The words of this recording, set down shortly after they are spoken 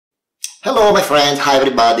Hello my friend, hi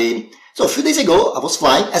everybody. So a few days ago I was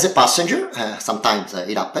flying as a passenger, sometimes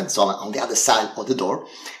it happens on the other side of the door,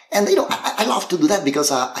 and I love to do that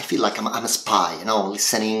because I feel like I'm a spy,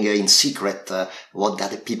 listening in secret what the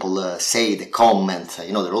other people say, the comment,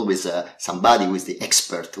 there's always somebody who is the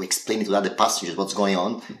expert to explain to the other passengers what's going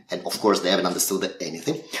on, and of course they haven't understood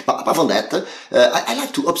anything. But apart from that, I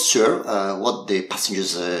like to observe what the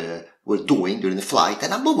passengers were doing during the flight,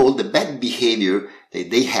 and above all the bad behavior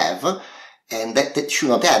that they have, and that should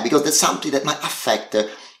not have, because that's something that might affect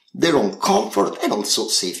their own comfort and also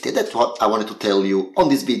safety. That's what I wanted to tell you on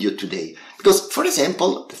this video today. Because, for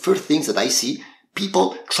example, the first things that I see,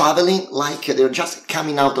 people traveling like they're just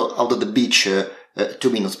coming out of the beach 2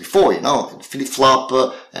 minutes before,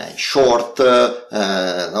 flip-flop, short,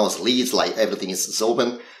 sleeves, like everything is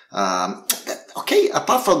open. Okay,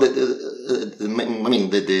 apart from the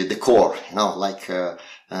core,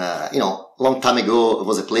 long time ago it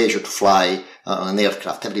was a pleasure to fly on an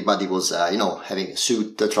aircraft. Everybody was, having a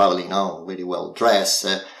suit, traveling, very well dressed.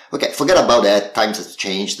 Okay, forget about that. Times have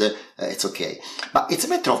changed. It's okay. But it's a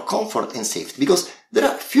matter of comfort and safety, because there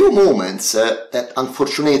are few moments that,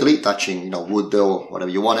 unfortunately, touching, wood or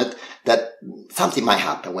whatever you wanted, that something might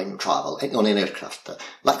happen when you travel on an aircraft.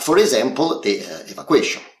 Like, for example, the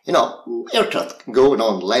evacuation. Aircraft go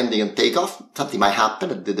on landing and takeoff. Something might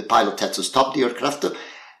happen. The pilot has to stop the aircraft,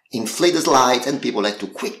 inflate the slides, and people have to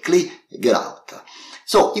quickly get out.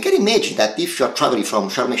 So you can imagine that if you are traveling from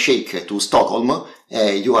Sharm el-Sheikh to Stockholm,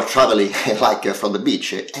 you are traveling from the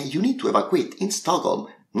beach, and you need to evacuate in Stockholm,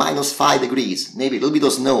 -5 degrees, maybe a little bit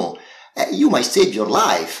of snow. You might save your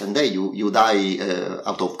life, and then you die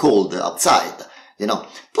out of cold outside.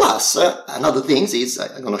 Plus, another thing is,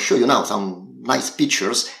 I'm going to show you now some nice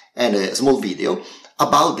pictures and a small video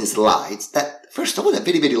about the slides that, first of all, they're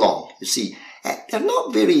very, very long. You see, they're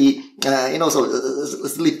not very, so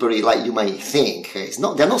slippery like you might think.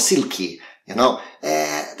 They're not silky, they're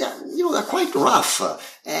quite rough.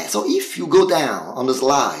 So if you go down on the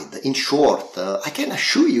slide in short, I can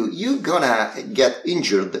assure you, you're gonna get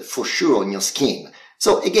injured for sure on your skin.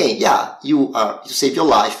 So again, yeah, you save your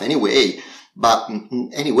life anyway, but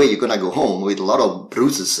anyway, you're gonna go home with a lot of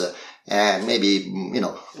bruises and maybe,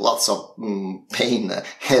 lots of pain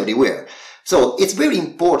everywhere. So it's very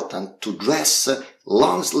important to dress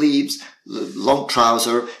long sleeves, long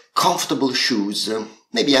trouser, comfortable shoes.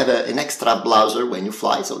 Maybe have an extra blouser when you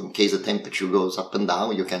fly, so in case the temperature goes up and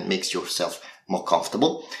down, you can make yourself more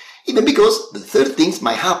comfortable. Even because the third things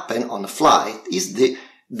might happen on a flight is the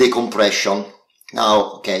decompression.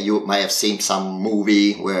 Now, okay, you might have seen some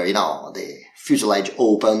movie where, the fuselage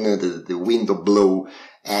open, the window blow,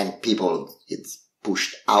 and people, it's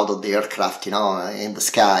pushed out of the aircraft, in the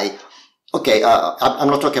sky. Okay, I'm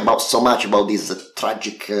not talking about so much about this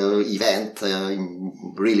tragic event,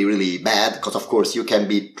 really, really bad, because of course you can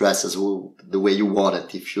be dressed as the way you want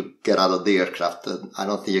it if you get out of the aircraft. I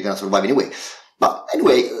don't think you're going to survive anyway. But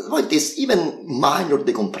anyway, what is even minor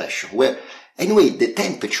decompression, where anyway the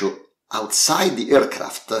temperature outside the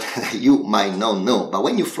aircraft, you might not know, but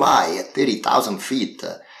when you fly at 30,000 feet,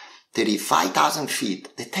 35,000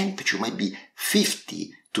 feet, the temperature might be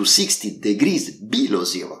 50 to 60 degrees below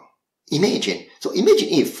zero. Imagine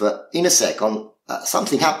if in a second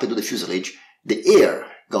something happened to the fuselage, the air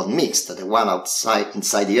got mixed, the one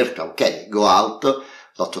inside the aircraft, okay, go out,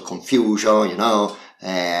 lot of confusion,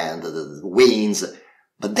 and the winds,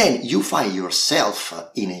 but then you find yourself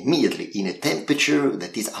immediately in a temperature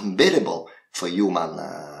that is unbearable for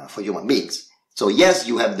human beings. So yes,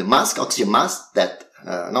 you have the mask, oxygen mask, that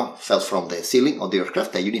fell from the ceiling of the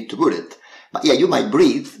aircraft, and you need to put it. But yeah, you might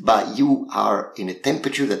breathe, but you are in a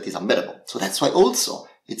temperature that is unbearable. So that's why also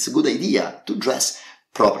it's a good idea to dress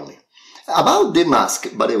properly. About the mask,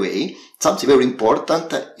 by the way, something very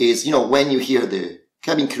important is, when you hear the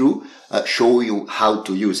cabin crew show you how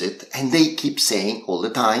to use it, and they keep saying all the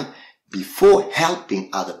time, before helping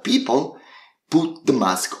other people, put the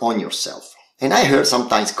mask on yourself. And I heard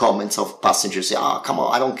sometimes comments of passengers say, come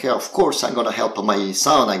on, I don't care, of course I'm going to help my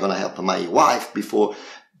son, I'm going to help my wife before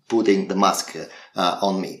putting the mask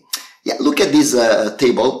on me. Yeah, look at this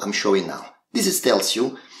table I'm showing now. This tells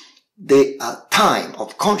you the time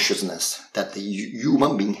of consciousness that the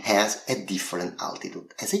human being has at different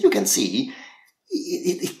altitude. As you can see,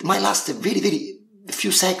 it might last a very, very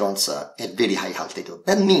few seconds at very high altitude.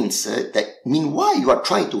 That means that meanwhile you are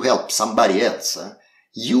trying to help somebody else,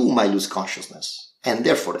 you might lose consciousness, and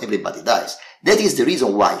therefore everybody dies. That is the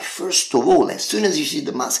reason why, first of all, as soon as you see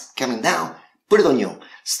the mask coming down, put it on you,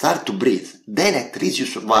 start to breathe, then at least you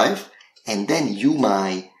survive, and then you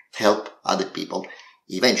might help other people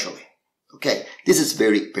eventually. Okay, this is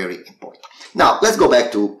very, very important. Now, let's go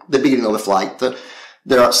back to the beginning of the flight.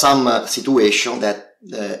 There are some situations that,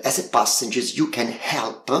 as a passenger, you can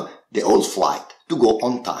help the whole flight to go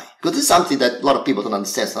on time. Because this is something that a lot of people don't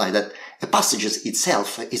understand tonight, that a passenger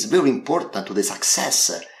itself is very important to the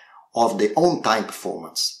success of the on-time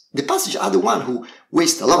performance. The passengers are the one who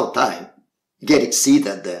waste a lot of time getting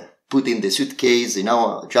seated, putting the suitcase,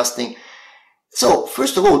 adjusting. So,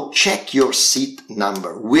 first of all, check your seat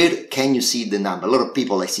number. Where can you see the number? A lot of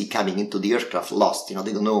people I see coming into the aircraft lost, they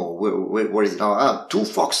don't know where is it. 2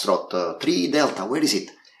 Foxtrot, 3 Delta, where is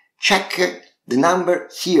it? Check the number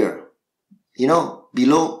here,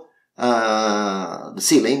 below the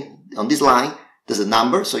ceiling, on this line, there's a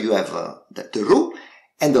number, so you have the row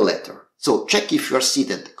and the letter. So check if you are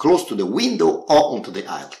seated close to the window or onto the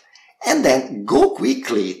aisle. And then go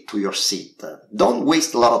quickly to your seat. Don't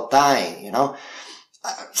waste a lot of time,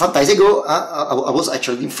 Sometimes I was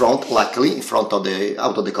actually in front, luckily, in front of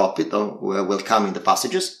out of the cockpit, welcoming the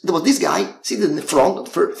passengers. There was this guy seated in the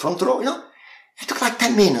front row, It took like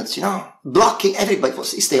 10 minutes, blocking everybody.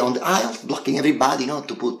 He stayed on the aisle, blocking everybody,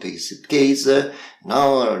 to put his suitcase,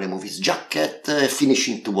 remove his jacket,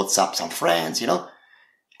 finishing to WhatsApp some friends,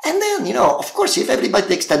 And then, of course, if everybody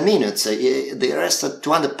takes 10 minutes, the rest of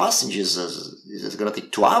 200 passengers is going to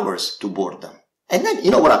take 2 hours to board them. And then,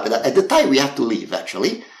 what happened? At the time we had to leave,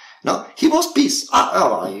 actually, he was pissed.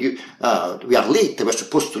 We are late, we're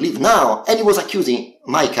supposed to leave now. And he was accusing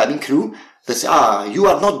my cabin crew. They say, you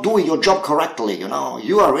are not doing your job correctly,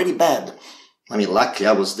 you are really bad. Luckily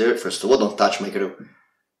I was there. First of all, don't touch my crew.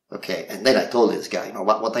 Okay, and then I told this guy,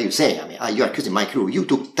 what are you saying? You are accusing my crew. You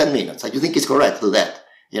took 10 minutes. You think it's correct to do that?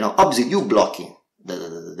 Obviously you blocking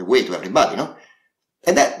the way to everybody,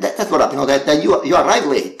 And that's what happened, that you arrive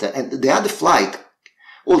late, and the other flight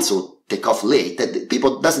also take off late, and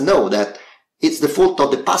people doesn't know that it's the fault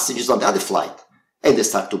of the passengers on the other flight. And they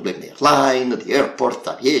start to blame the airline, the airport,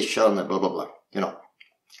 aviation, blah, blah, blah,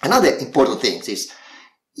 Another important thing is,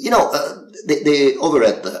 the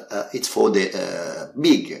overhead, it's for the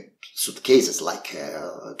big suitcases like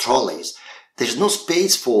trolleys. There's no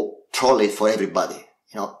space for trolley for everybody.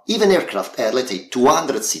 Even aircraft, let's say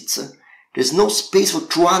 200 seats, there's no space for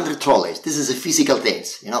 200 trolleys. This is a physical thing,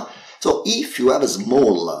 So if you have a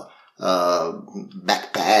small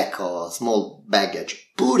backpack or small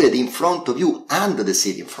baggage, put it in front of you, under the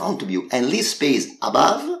seat in front of you, and leave space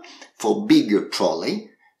above for bigger trolley,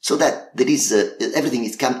 so that there is everything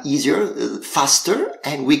is come easier, faster,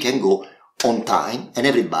 and we can go on time, and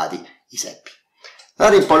everybody is happy.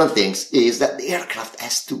 Another important thing is that the aircraft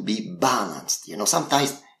has to be balanced.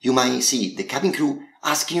 Sometimes you might see the cabin crew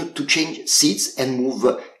asking you to change seats and move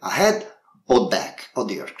ahead or back of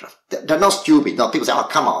the aircraft. They're not stupid. People say,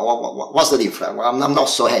 come on, what's the difference? I'm not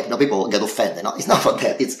so happy. People get offended. It's not for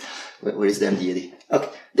that. It's, where is the MD-80? Okay.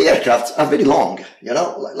 The aircrafts are very long,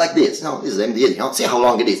 like this. This is the MD-80. See how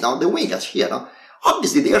long it is. The wing is here.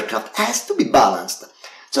 Obviously, the aircraft has to be balanced.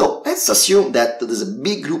 So let's assume that there's a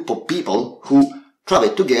big group of people who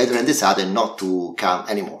travel together and decided not to come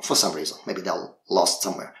anymore for some reason. Maybe they're lost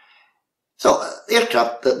somewhere. So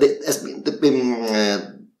aircraft,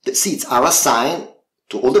 the seats are assigned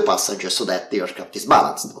to all the passengers so that the aircraft is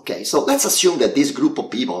balanced. Okay, so let's assume that this group of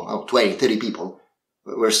people, 20, 30 people,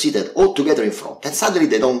 were seated all together in front, and suddenly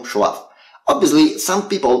they don't show up. Obviously, some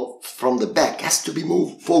people from the back has to be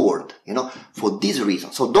moved forward, for this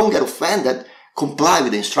reason. So don't get offended, comply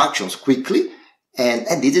with the instructions quickly,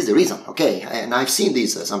 and this is the reason, okay? And I've seen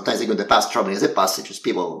this, sometimes I go in the past traveling as a passenger,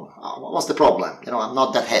 people, what's the problem? I'm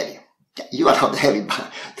not that heavy. You are not heavy,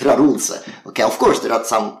 but there are rules. Okay, of course, there are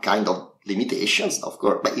some kind of limitations, of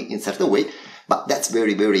course, but in certain way, but that's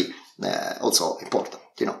very, very also important,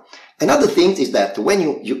 Another thing is that when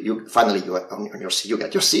you finally you are on your seat, you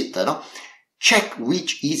get your seat, check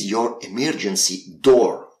which is your emergency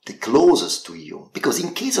door, the closest to you. Because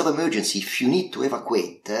in case of emergency, if you need to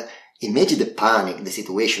evacuate, imagine the panic, the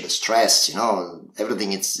situation, the stress,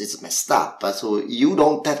 everything is messed up. So you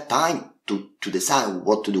don't have time to decide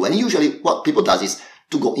what to do. And usually what people does is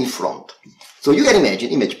to go in front. So you can imagine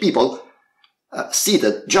people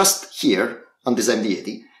seated just here on this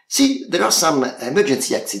MD-80. See, there are some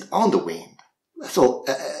emergency exits on the wing. So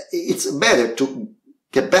it's better to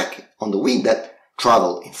get back on the wing than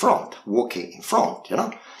travel in front, walking in front,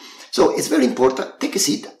 So it's very important. Take a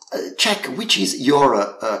seat, check which is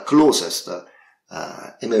your closest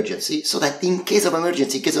emergency, so that in case of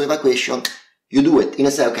emergency, in case of evacuation, you do it in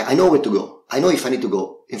a say, okay, I know where to go. I know if I need to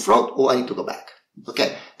go in front or I need to go back.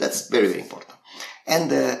 Okay, that's very, very important.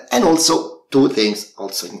 And also, two things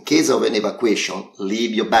also, in case of an evacuation,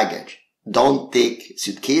 leave your baggage. Don't take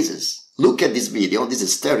suitcases. look at this video. This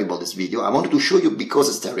is terrible, this video. I wanted to show you because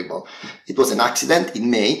it's terrible. It was an accident in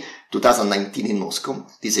May 2019 in Moscow.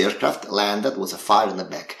 This aircraft landed, was a fire in the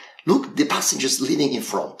back. Look, the passengers living in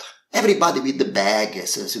front. Everybody with the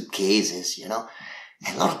bags, suitcases, you know.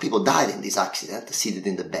 And a lot of people died in this accident, seated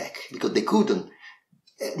in the back, because they couldn't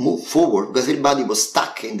move forward, because everybody was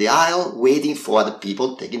stuck in the aisle waiting for other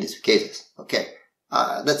people taking the suitcases. Okay.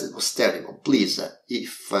 That was terrible. Please,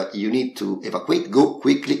 if you need to evacuate, go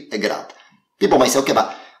quickly and get out. People might say, okay,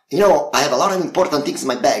 but, you know, I have a lot of important things in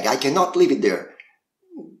my bag. I cannot leave it there.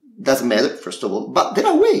 Doesn't matter, first of all, but there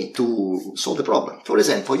are ways to solve the problem. For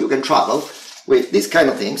example, you can travel with these kind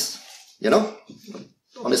of things, you know.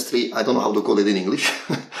 Honestly, I don't know how to call it in English,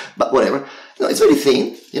 but whatever. You know, it's very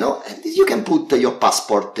thin, you know, and you can put your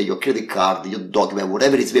passport, your credit card, your document,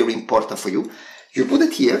 whatever is very important for you. You put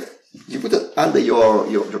it here. You put it under your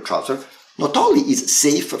trouser. Not only is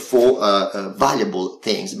safe for valuable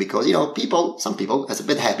things, because, you know, some people has a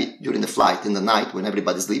bad habit during the flight in the night when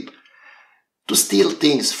everybody sleep to steal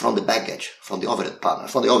things from the baggage, from the overhead panel,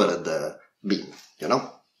 from the overhead bin, you know.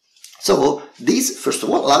 So this, first of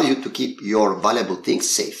all, allows you to keep your valuable things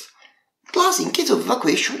safe. Plus, in case of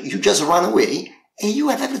evacuation, you just run away and you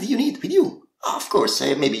have everything you need with you. Of course,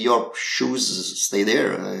 maybe your shoes stay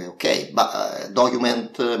there, okay, but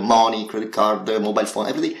document, money, credit card, mobile phone,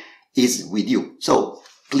 everything is with you. So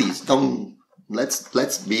please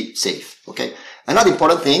let's be safe, okay? Another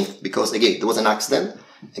important thing, because again, there was an accident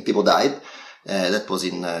and people died, that was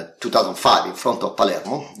in 2005 in front of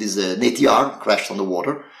Palermo. This an ATR crashed on the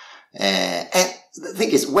water, and the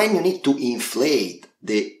thing is, when you need to inflate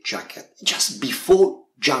the jacket just before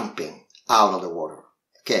jumping out of the water,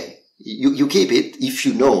 okay? You keep it if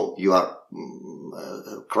you know you are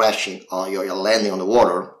crashing or you're landing on the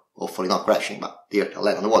water, hopefully not crashing, but you're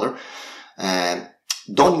landing on the water.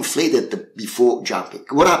 Don't inflate it before jumping.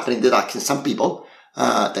 What happened in the accident, some people,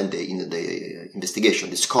 then in the investigation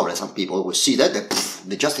discovered some people will see that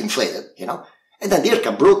they just inflated, you know, and then the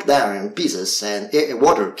aircraft broke down in pieces and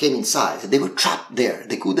water came inside. They were trapped there.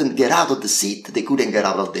 They couldn't get out of the seat. They couldn't get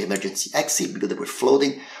out of the emergency exit because they were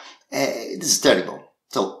floating. This is terrible.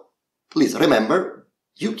 So, please remember,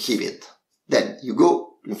 you keep it. Then you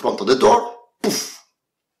go in front of the door, poof,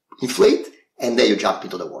 inflate, and then you jump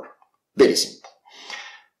into the water. Very simple.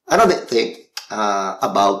 Another thing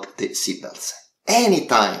about the seatbelts.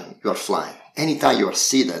 Anytime you are flying, anytime you are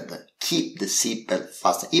seated, keep the seatbelt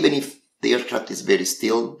fastened. Even if the aircraft is very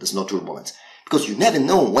still, there's no turbulence. Because you never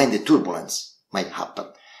know when the turbulence might happen.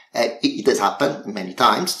 It has happened many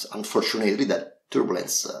times, unfortunately, that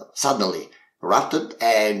turbulence suddenly erupted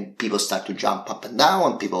and people start to jump up and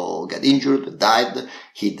down and people get injured, died,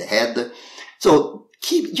 hit the head. So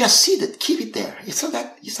just see that, keep it there. So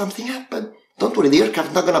that if something happened, don't worry, the aircraft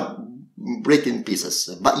is not gonna break in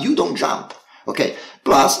pieces, but you don't jump. Okay.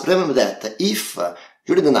 Plus, remember that if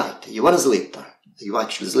during the night you want to sleep, you're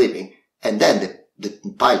actually sleeping, and then the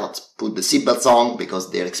pilots put the seatbelts on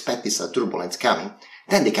because they're expecting some turbulence coming,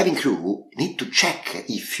 then the cabin crew need to check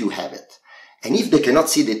if you have it. And if they cannot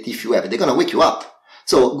see that if you have it, they're going to wake you up.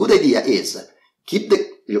 So good idea is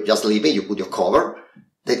you're just leaving, you put your cover,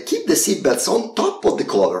 then keep the seatbelts on top of the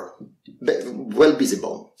cover, well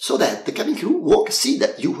visible, so that the cabin crew see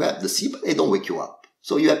that you have the seatbelt, they don't wake you up.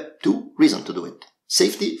 So you have two reasons to do it.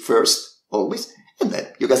 Safety first, always, and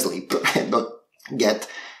then you can sleep and not get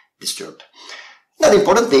disturbed. Another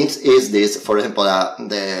important thing is this, for example,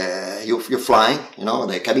 you're flying, you know,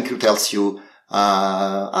 the cabin crew tells you,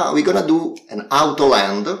 we're gonna do an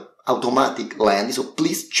automatic land, so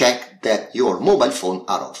please check that your mobile phone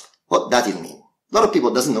are off. What does it mean? A lot of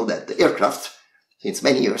people doesn't know that the aircraft, since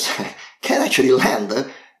many years, can actually land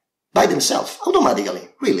by themselves, automatically,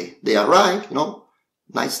 really. They arrive, you know,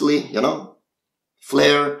 nicely, you know,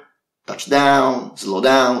 flare, touch down, slow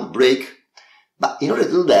down, brake. But in order to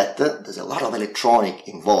do that, there's a lot of electronic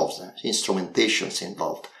involved, instrumentations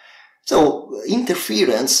involved. So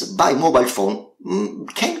interference by mobile phone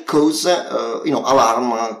can cause,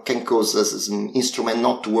 alarm, can cause instrument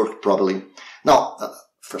not to work properly. Now,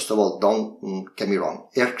 first of all, don't get me wrong.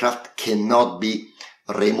 Aircraft cannot be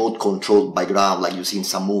remote controlled by ground like you see in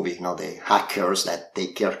some movie. You know, the hackers that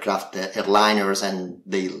take aircraft, airliners, and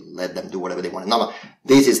they let them do whatever they want. No,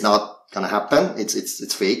 this is not gonna happen.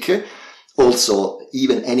 It's fake. Also,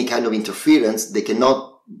 even any kind of interference, they cannot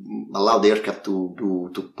allow the aircraft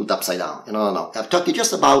to put upside down. No. I'm talking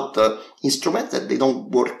just about instruments that they don't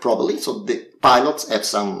work properly, so the pilots have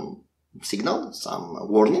some signal, some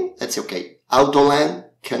warning. That's okay. Auto land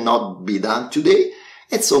cannot be done today,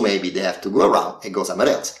 and so maybe they have to go around and go somewhere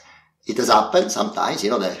else. It has happened sometimes,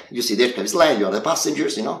 you see the aircraft is land, you are the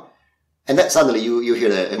passengers, And then suddenly you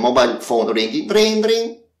hear a mobile phone ringing, ring,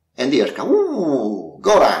 ring, and the aircraft, ooh,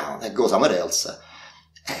 go around and go somewhere else.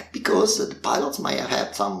 Because the pilots might have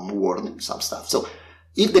had some warning, some stuff. So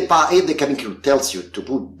if the cabin crew tells you to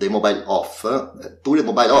put the mobile off, put the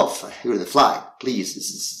mobile off during the flight. Please, this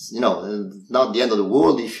is, not the end of the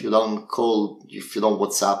world if you don't call, if you don't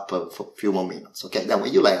WhatsApp for a few more minutes. Okay, then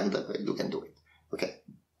when you land, you can do it. Okay.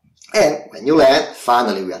 And when you land,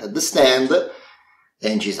 finally we are at the stand,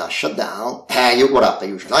 engines are shut down, and you go up,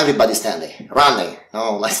 usually. Everybody's standing, running.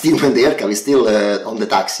 No, like still when the aircraft is still on the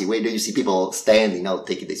taxiway, you see people standing,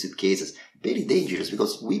 taking their suitcases. Very dangerous,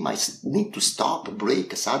 because we might need to stop,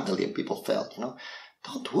 brake suddenly, and people fell,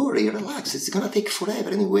 Don't worry, relax, it's gonna take forever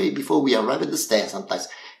anyway before we arrive at the stand sometimes.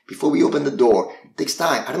 Before we open the door, it takes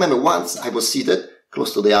time. I remember once I was seated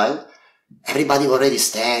close to the aisle, everybody already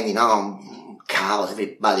standing, cows,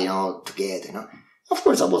 everybody, together, Of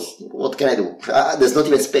course, what can I do? There's not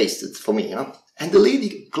even space for me, And the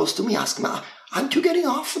lady close to me asked me, aren't you getting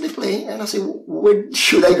off the plane? And I said, where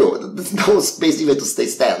should I go? There's no space even to stay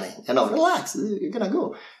standing. Relax, you're gonna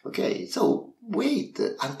go. Okay, so wait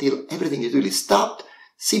until everything is really stopped,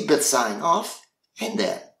 seatbelt sign off, and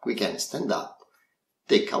then we can stand up,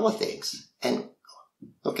 take our things, and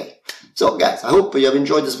go. Okay, so guys, I hope you have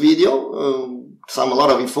enjoyed this video. A lot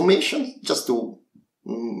of information just to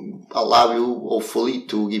allow you, hopefully,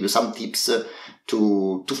 to give you some tips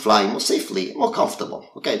to fly more safely, more comfortable.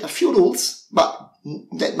 Okay, there are a few rules, but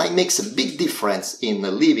that might make a big difference in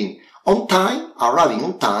leaving on time, arriving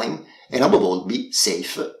on time, and above all, be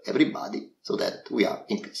safe, everybody, so that we are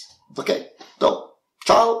in peace. Okay, so,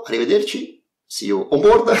 ciao, arrivederci, see you on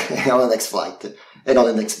board and on the next flight, and on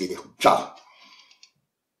the next video. Ciao.